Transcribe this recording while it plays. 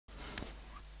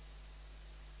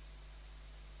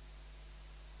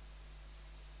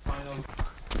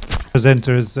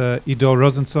Presenter is Ido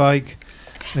Rosenzweig.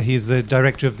 He's the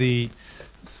director of the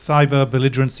Cyber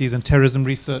Belligerencies and Terrorism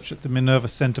Research at the Minerva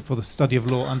Center for the Study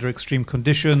of Law Under Extreme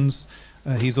Conditions.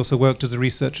 He's also worked as a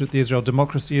researcher at the Israel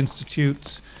Democracy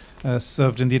Institute,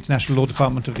 served in the International Law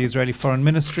Department of the Israeli Foreign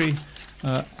Ministry,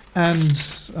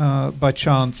 and by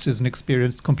chance is an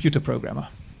experienced computer programmer.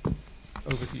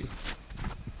 Over to you.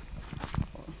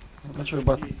 I'm not sure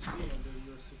about.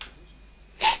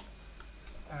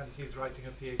 And he's writing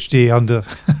a PhD under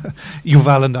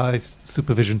Yuval and I's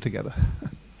supervision together.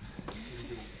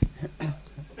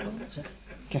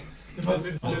 Okay.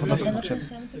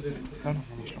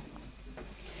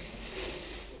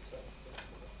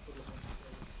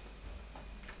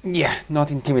 Yeah,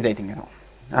 not intimidating at all.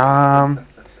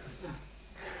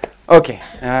 Okay,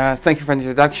 thank you for the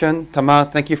introduction. Tamar,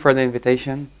 thank you for the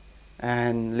invitation.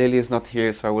 And Lily is not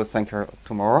here, so I will thank her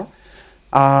tomorrow.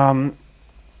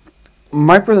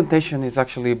 My presentation is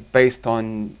actually based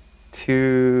on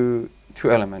two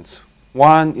elements.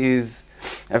 One is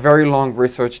a very long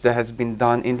research that has been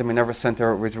done in the Minerva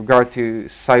Center with regard to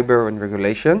cyber and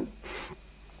regulation.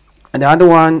 And the other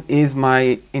one is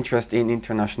my interest in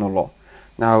international law.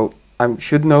 Now, I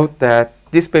should note that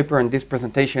this paper and this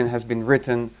presentation has been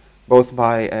written both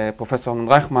by Professor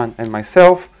Reichman and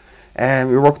myself, and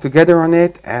we worked together on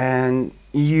it, and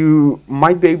you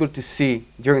might be able to see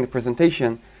during the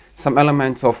presentation some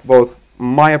elements of both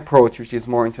my approach, which is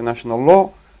more international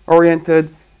law oriented,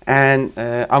 and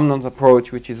Amnon's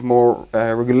approach, which is more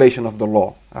regulation of the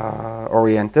law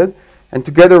oriented. And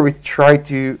together we try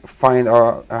to find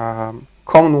our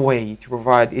common way to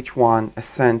provide each one a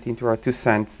cent into our 2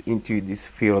 cents into this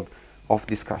field of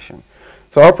discussion.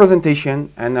 So our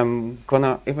presentation, and I'm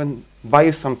gonna even buy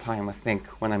you some time, I think,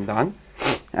 when I'm done.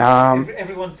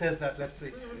 Everyone says that, let's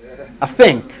see. I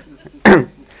think,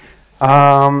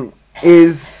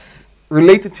 is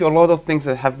related to a lot of things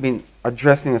that have been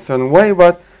addressed in a certain way,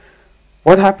 but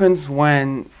what happens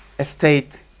when a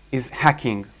state is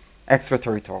hacking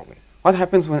extraterritorially? What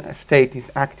happens when a state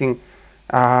is acting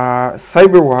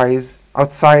cyber-wise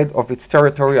outside of its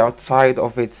territory, outside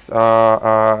of its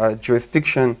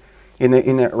jurisdiction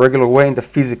in a regular way, in the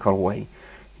physical way?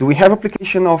 Do we have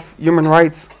application of human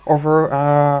rights over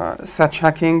such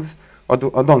hackings, or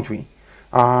don't we?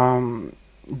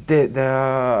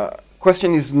 The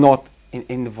question is not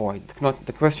in the void.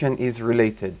 The question is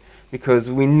related, because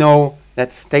we know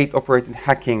that state-operated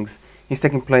hackings is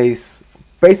taking place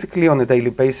basically on a daily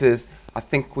basis. I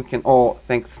think we can all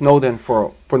thank Snowden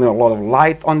for putting a lot of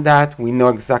light on that. We know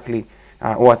exactly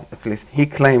what, at least he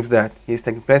claims that is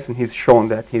taking place, and he's shown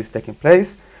that he's taking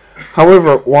place.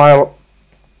 However, while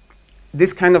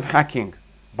this kind of hacking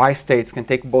by states can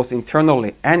take both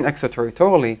internally and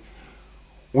extraterritorially,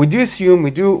 we do assume,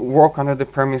 we do work under the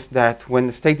premise that when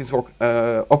the state is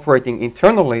operating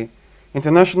internally,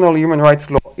 international human rights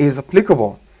law is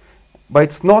applicable. But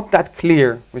it's not that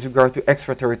clear with regard to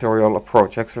extraterritorial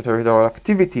approach, extraterritorial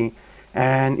activity.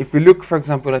 And if we look, for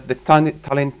example, at the Talent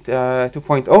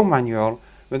 2.0 manual,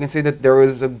 we can see that there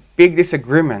is a big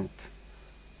disagreement.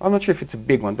 I'm not sure if it's a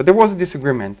big one, but there was a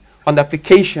disagreement on the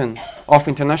application of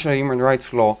international human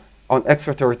rights law on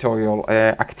extraterritorial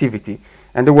activity.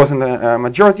 And there wasn't a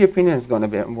majority opinion, it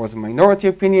was a minority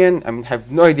opinion. I mean, I have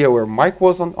no idea where Mike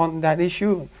was on that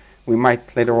issue. We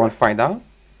might later on find out.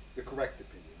 The correct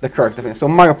opinion. The correct opinion. So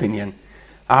my opinion.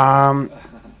 And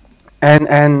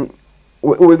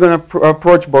we're going to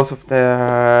approach both of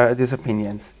these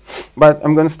opinions. But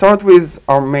I'm going to start with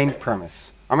our main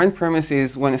premise. Our main premise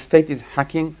is when a state is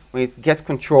hacking, when it gets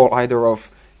control either of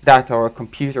data or a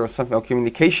computer or something, or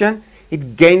communication,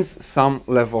 it gains some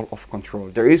level of control.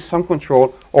 There is some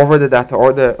control over the data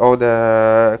or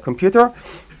the computer,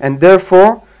 and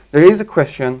therefore there is a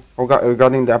question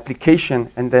regarding the application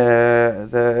and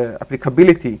the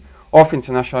applicability of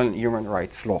international human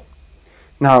rights law.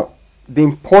 Now, the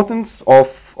importance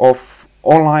of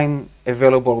online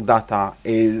available data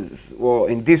is, well,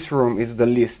 in this room is the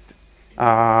least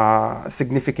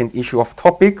significant issue of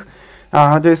topic.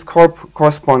 There's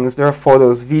correspondence, there are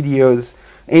photos, videos,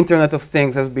 Internet of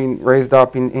Things has been raised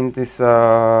up in this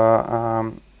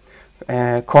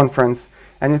conference.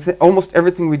 And it's almost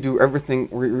everything we do, everything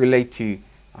we relate to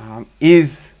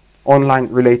is online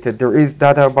related. There is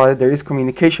data about it, there is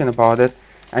communication about it,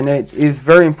 and it is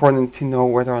very important to know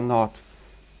whether or not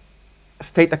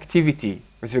state activity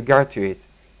with regard to it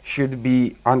should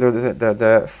be under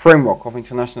the framework of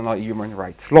international human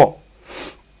rights law.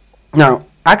 Now,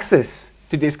 access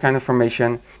to this kind of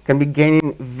information can be gained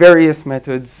in various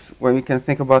methods, where we can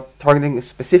think about targeting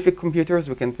specific computers,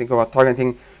 we can think about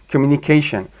targeting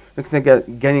communication. we can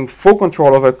get gaining full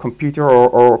control over a computer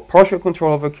or partial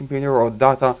control over a computer or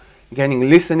data, gaining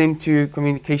listening to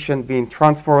communication being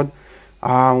transferred.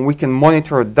 We can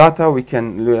monitor data. We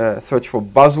can search for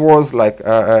buzzwords like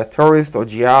terrorist or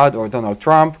jihad or Donald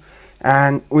Trump.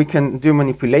 And we can do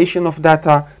manipulation of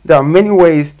data. There are many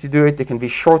ways to do it. They can be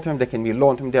short-term, they can be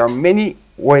long-term. There are many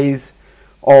ways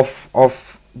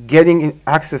of getting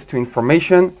access to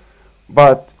information.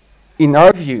 But in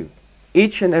our view,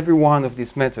 each and every one of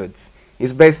these methods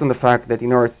is based on the fact that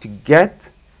in order to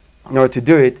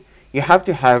do it, you have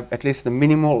to have at least a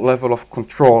minimal level of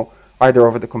control either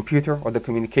over the computer or the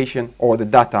communication or the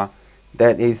data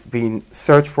that is being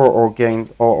searched for or gained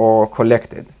or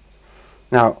collected.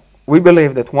 Now, we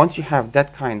believe that once you have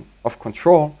that kind of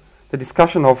control, the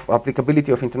discussion of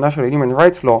applicability of international human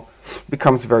rights law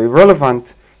becomes very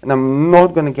relevant. And I'm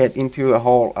not going to get into a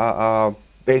whole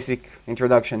basic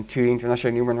introduction to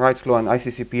international human rights law and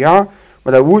ICCPR,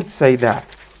 but I would say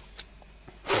that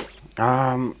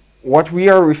what we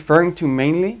are referring to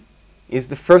mainly is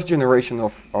the first generation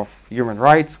of human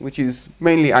rights, which is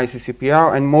mainly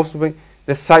ICCPR and mostly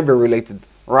the cyber-related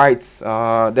rights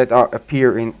that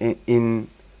appear in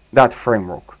that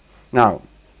framework. Now,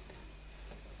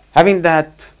 having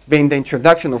that been the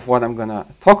introduction of what I'm going to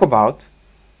talk about,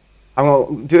 I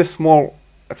will do a small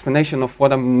explanation of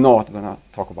what I'm not going to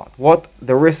talk about, what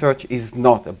the research is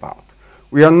not about.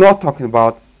 We are not talking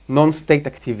about non-state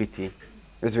activity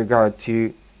with regard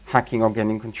to hacking or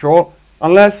gaining control,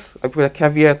 unless I put a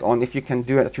caveat on if you can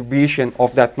do an attribution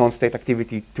of that non-state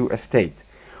activity to a state.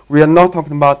 We are not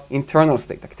talking about internal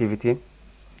state activity,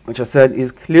 which I said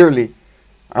is clearly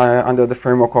under the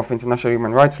framework of international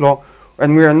human rights law.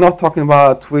 And we are not talking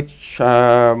about, which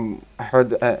I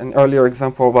heard an earlier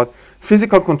example about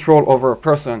physical control over a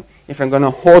person. If I'm going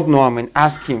to hold Noam and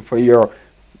ask him for your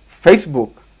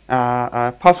Facebook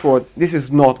password, this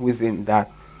is not within that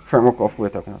framework of what we're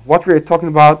talking about. What we're talking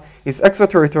about is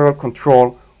extraterritorial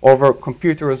control over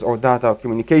computers or data or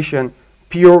communication,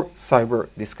 pure cyber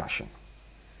discussion.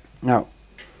 Now,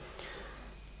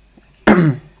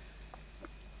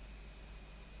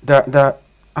 the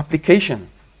application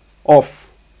of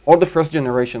all the first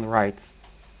generation rights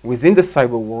within the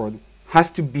cyber world has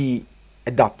to be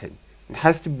adopted. It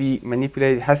has to be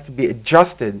manipulated, it has to be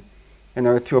adjusted in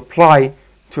order to apply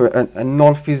to a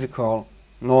non-physical,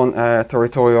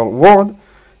 non-territorial world.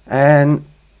 And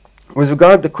with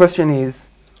regard, the question is,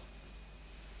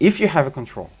 if you have a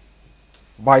control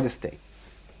by the state,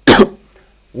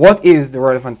 what is the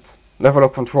relevant level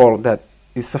of control that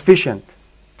is sufficient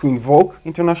to invoke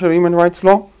international human rights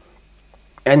law?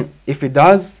 And if it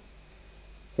does,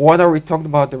 what are we talking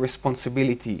about the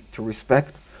responsibility to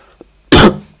respect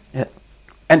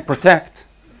and protect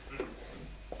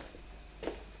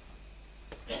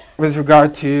with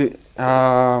regard to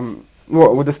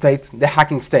with the state, the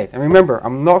hacking state? And remember,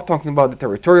 I'm not talking about the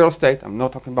territorial state, I'm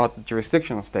not talking about the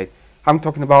jurisdictional state, I'm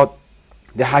talking about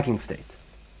the hacking state.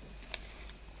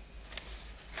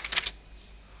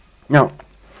 Now,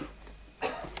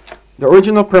 the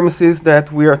original premises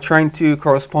that we are trying to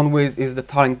correspond with is the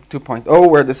Tallinn 2.0,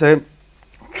 where they say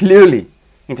clearly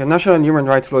international human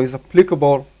rights law is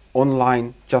applicable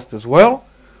online just as well.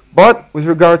 But with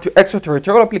regard to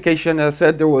extraterritorial application, as I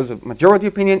said, there was a majority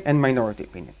opinion and minority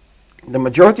opinion. The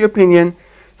majority opinion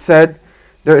said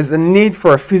there is a need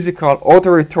for a physical or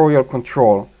territorial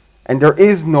control, and there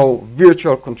is no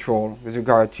virtual control with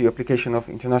regard to application of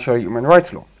international human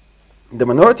rights law. The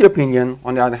minority opinion,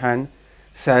 on the other hand,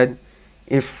 said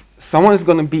if someone is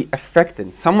going to be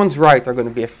affected, someone's rights are going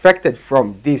to be affected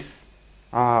from this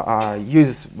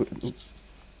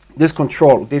this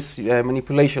control, this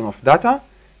manipulation of data,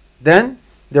 then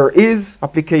there is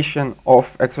application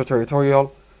of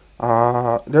extraterritorial,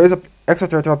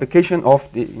 extraterritorial application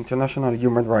of the international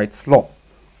human rights law.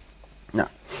 Now,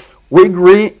 we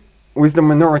agree with the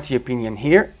minority opinion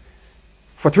here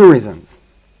for two reasons.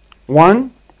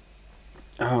 One,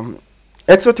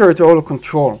 extraterritorial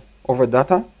control over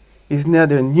data is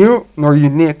neither new nor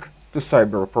unique to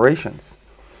cyber operations.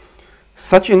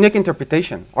 Such unique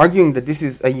interpretation, arguing that this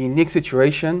is a unique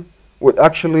situation, would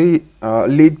actually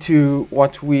lead to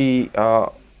what we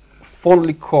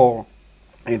fondly call,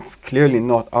 it's clearly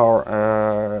not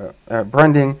our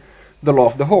branding, the law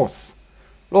of the horse.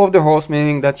 Law of the horse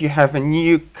meaning that you have a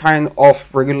new kind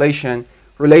of regulation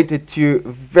related to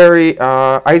very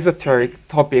esoteric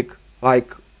topic,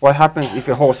 like what happens if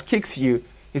a horse kicks you.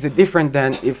 Is it different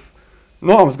than if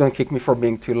Noam's going to kick me for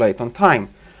being too late on time?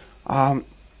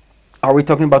 Are we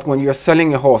talking about when you're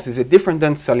selling a horse? Is it different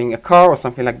than selling a car or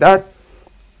something like that?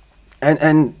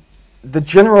 And the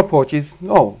general approach is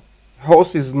no.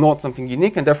 horse is not something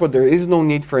unique, and therefore there is no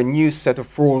need for a new set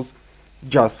of rules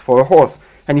just for a horse.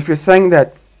 And if you're saying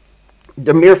that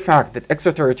the mere fact that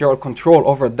extraterritorial control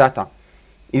over data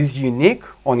is unique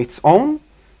on its own,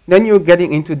 then you're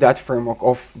getting into that framework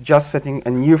of just setting a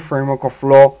new framework of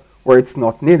law where it's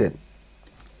not needed.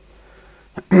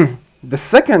 The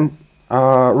second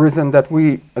reason that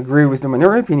we agree with the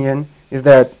minority opinion is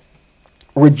that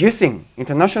reducing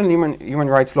international human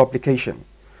rights law application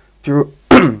to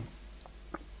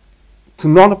to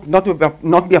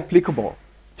not be applicable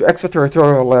to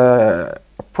extraterritorial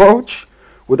approach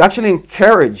would actually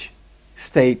encourage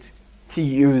states to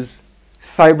use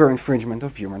cyber infringement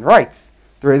of human rights.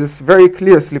 There is this very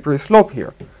clear slippery slope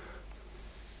here.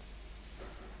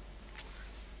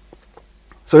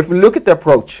 So if we look at the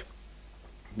approach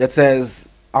that says,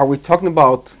 are we talking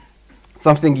about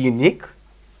something unique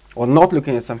or not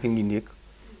looking at something unique?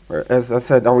 Or as I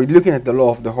said, are we looking at the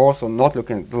law of the horse or not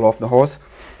looking at the law of the horse?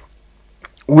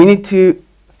 We need to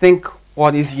think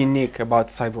what is unique about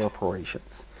cyber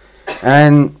operations.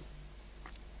 And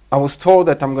I was told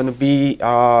that I'm going to be,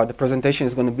 the presentation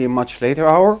is going to be a much later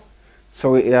hour.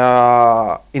 So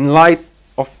in light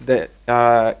of the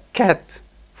cat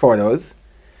photos,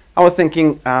 I was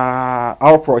thinking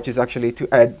our approach is actually to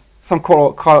add some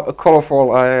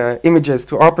colorful images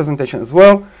to our presentation as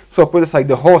well. So put aside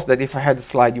the horse, that if I had a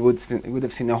slide, you would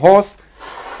have seen a horse.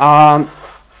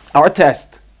 Our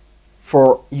test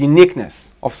for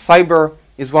uniqueness of cyber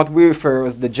is what we refer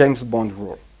as the James Bond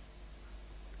rule.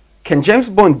 Can James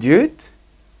Bond do it?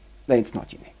 Then it's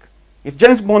not unique. If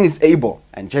James Bond is able,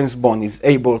 and James Bond is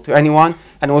able to anyone,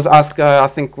 and I was asked, I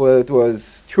think it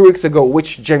was 2 weeks ago,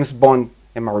 which James Bond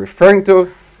am I referring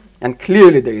to? And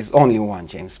clearly there is only one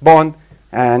James Bond,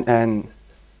 and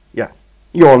yeah,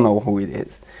 you all know who it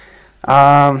is.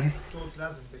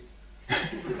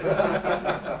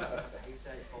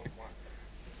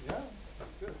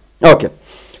 Okay,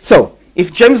 so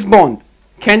if James Bond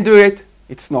can do it,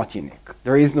 it's not unique.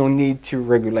 There is no need to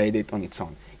regulate it on its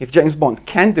own. If James Bond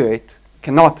can do it,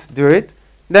 cannot do it,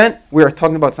 then we are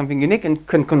talking about something unique and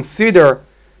can consider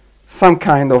some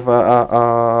kind of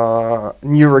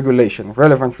new regulation,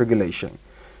 relevant regulation.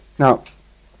 Now,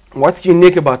 what's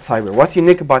unique about cyber? What's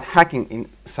unique about hacking in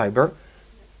cyber?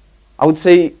 I would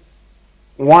say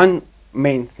one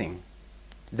main thing,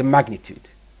 the magnitude,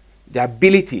 the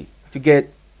ability to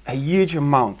get a huge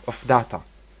amount of data.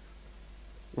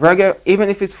 Even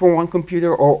if it's for one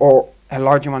computer or a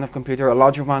large amount of computer, a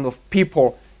large amount of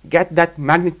people, get that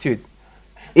magnitude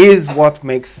is what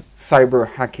makes cyber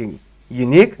hacking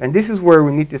unique. And this is where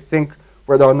we need to think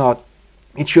whether or not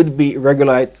it should be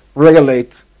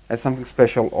regulate as something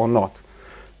special or not.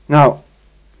 Now,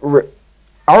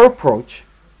 our approach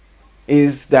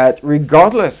is that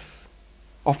regardless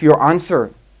of your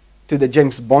answer to the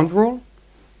James Bond rule,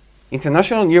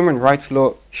 international human rights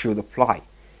law should apply.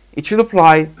 It should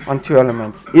apply on two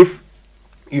elements. If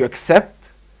you accept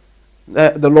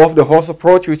the law of the horse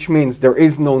approach, which means there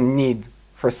is no need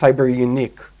for cyber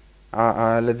unique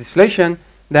legislation,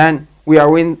 then we are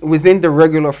within the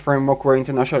regular framework where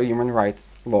international human rights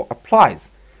law applies.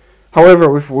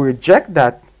 However, if we reject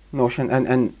that notion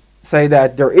and say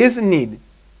that there is a need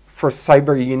for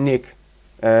cyber unique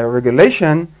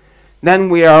regulation, then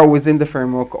we are within the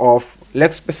framework of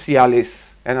lex specialis.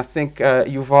 And I think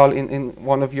Yuval, in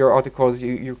one of your articles,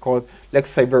 you called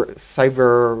lex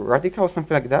cyberratica or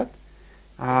something like that.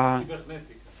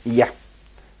 Yeah.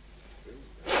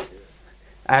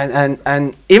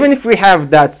 And even if we have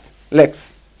that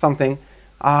lex something,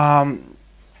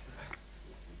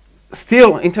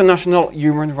 still international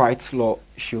human rights law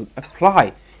should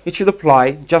apply. It should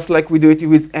apply just like we do it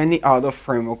with any other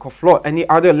framework of law, any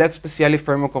other lex specialis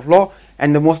framework of law,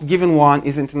 and the most given one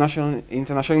is international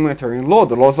humanitarian law,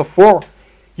 the laws of war.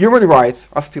 Human rights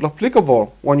are still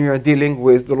applicable when we are dealing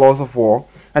with the laws of war,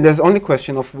 and there's only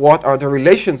question of what are the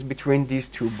relations between these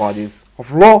two bodies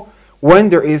of law when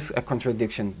there is a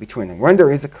contradiction between them, when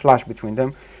there is a clash between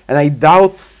them. And I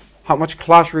doubt how much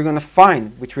clash we're going to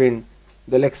find between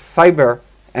the lex cyber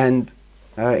and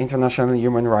international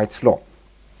human rights law.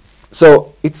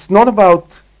 So it's not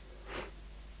about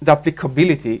the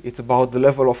applicability, it's about the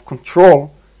level of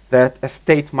control that a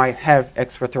state might have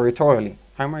extraterritorially.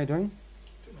 How am I doing?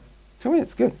 2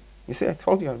 minutes, good. You see, I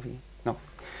told you I'll be, no.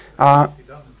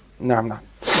 No, I'm not.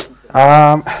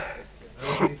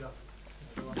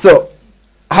 So,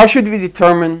 how should we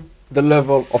determine the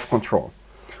level of control?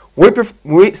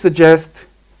 We suggest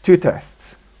two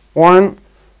tests. One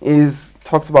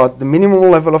talks about the minimum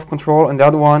level of control, and the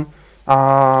other one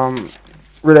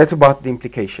relates about the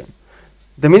implication.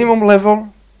 The minimum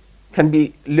level can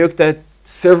be looked at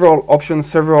several options,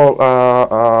 several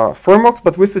frameworks,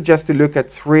 but we suggest to look at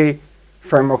 3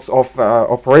 frameworks of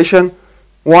operation.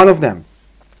 One of them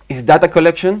is data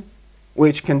collection,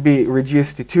 which can be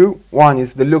reduced to 2. One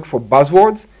is the look for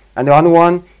buzzwords, and the other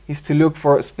one is to look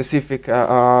for a specific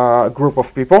group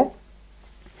of people.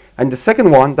 And the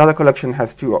second one, data collection,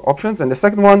 has 2 options, and the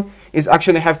second one is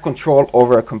actually have control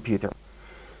over a computer.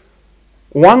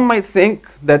 One might think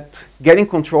that getting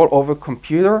control over a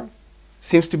computer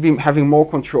seems to be having more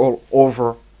control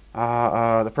over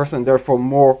the person, therefore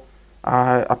more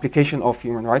application of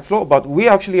human rights law. But we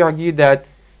actually argue that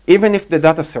even if the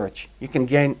data search, you can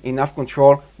gain enough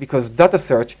control because data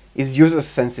search is user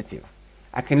sensitive.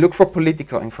 I can look for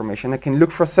political information. I can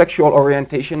look for sexual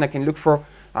orientation. I can look for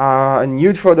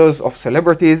nude photos of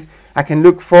celebrities. I can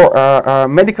look for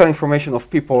medical information of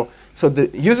people. So the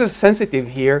user sensitive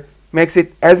here makes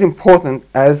it as important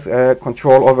as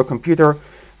control over computer.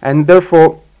 And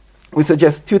therefore, we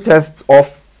suggest 2 tests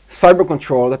of cyber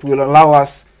control that will allow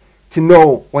us to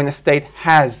know when a state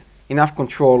has enough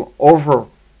control over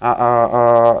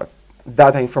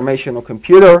data information or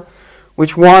computer,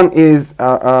 which one is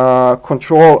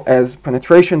control as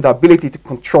penetration, the ability to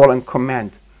control and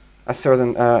command a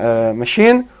certain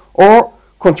machine, or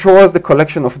control as the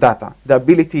collection of data, the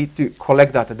ability to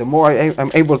collect data. The more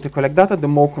I'm able to collect data, the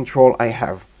more control I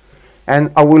have.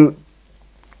 And I will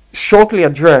shortly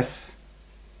address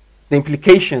the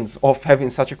implications of having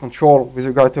such a control with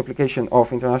regard to application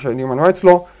of international human rights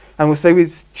law. And we'll say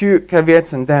with 2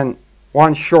 caveats and then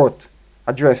 1 short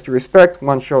address to respect,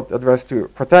 1 short address to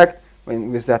protect.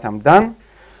 With that, I'm done.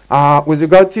 With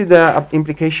regard to the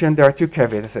implication, there are 2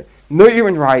 caveats. I say, no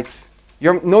human rights,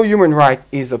 no human right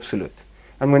is absolute.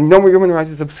 And when no human right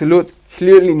is absolute,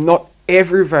 clearly not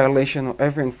every violation or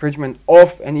every infringement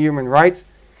of any human right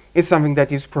is something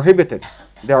that is prohibited.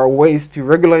 There are ways to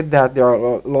regulate that. There are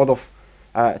a lot of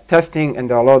testing, and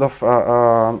there are a lot of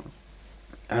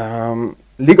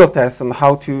legal tests on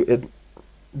how to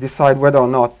decide whether or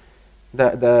not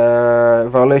the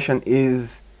violation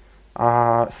is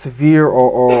severe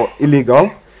or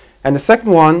illegal. And the second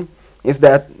one is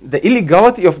that the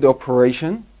illegality of the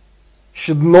operation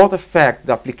should not affect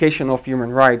the application of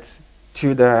human rights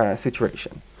to the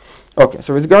situation. Okay,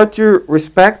 so with regard to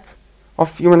respect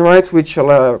of human rights, which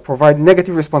shall provide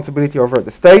negative responsibility over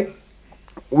the state,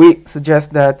 we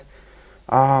suggest that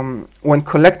when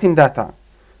collecting data,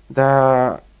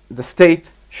 the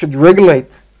state should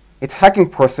regulate its hacking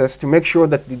process to make sure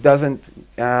that it doesn't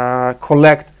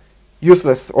collect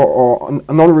useless or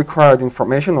non-required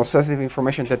information or sensitive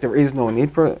information that there is no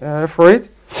need for it.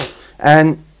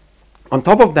 And on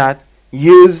top of that,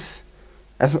 use,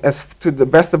 as to the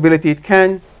best ability it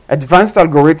can, advanced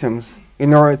algorithms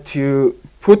in order to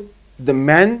put the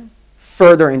man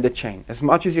further in the chain. As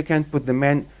much as you can put the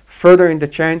man further in the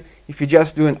chain, if you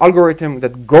just do an algorithm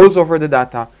that goes over the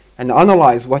data and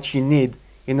analyze what you need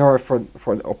in order for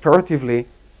operatively,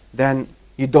 then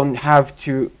you don't have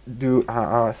to do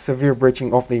severe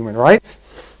breaching of the human rights.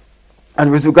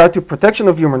 And with regard to protection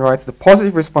of human rights, the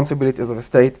positive responsibilities of the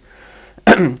state,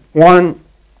 one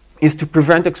is to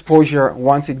prevent exposure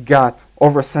once it got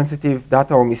oversensitive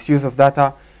data or misuse of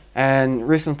data. And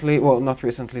recently, well, not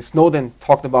recently, Snowden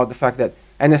talked about the fact that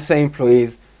NSA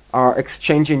employees are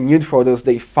exchanging nude photos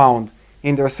they found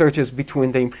in their searches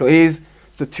between the employees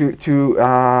to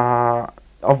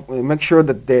make sure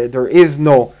that there is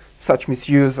no such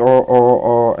misuse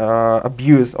or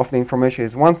abuse of the information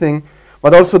is one thing,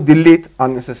 but also delete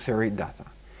unnecessary data.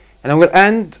 And I will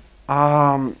end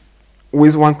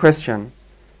with one question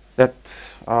that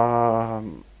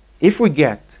if we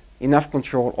get enough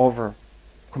control over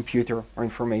computer or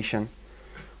information,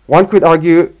 one could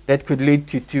argue that could lead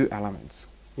to 2 elements.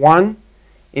 One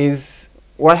is,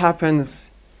 what happens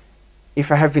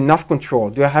if I have enough control?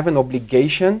 Do I have an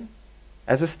obligation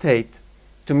as a state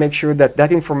to make sure that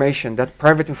that information, that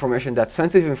private information, that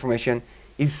sensitive information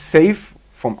is safe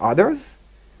from others?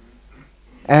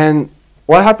 And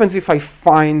what happens if I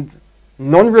find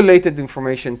non-related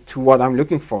information to what I'm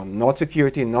looking for, not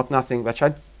security, not nothing, but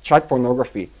child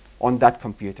pornography on that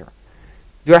computer?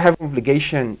 Do I have an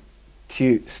obligation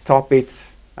to stop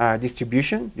its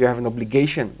distribution? Do I have an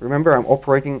obligation? Remember, I'm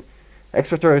operating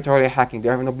extraterritorial hacking. Do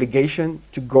I have an obligation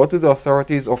to go to the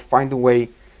authorities or find a way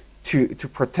to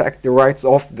protect the rights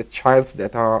of the childs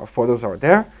that our photos are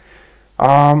there?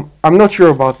 I'm not sure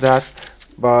about that,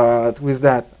 but with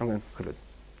that, I'm going to conclude.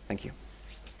 Thank you.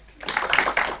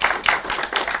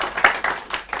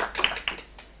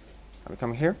 Are we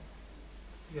coming here?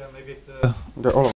 Yeah, maybe if They're all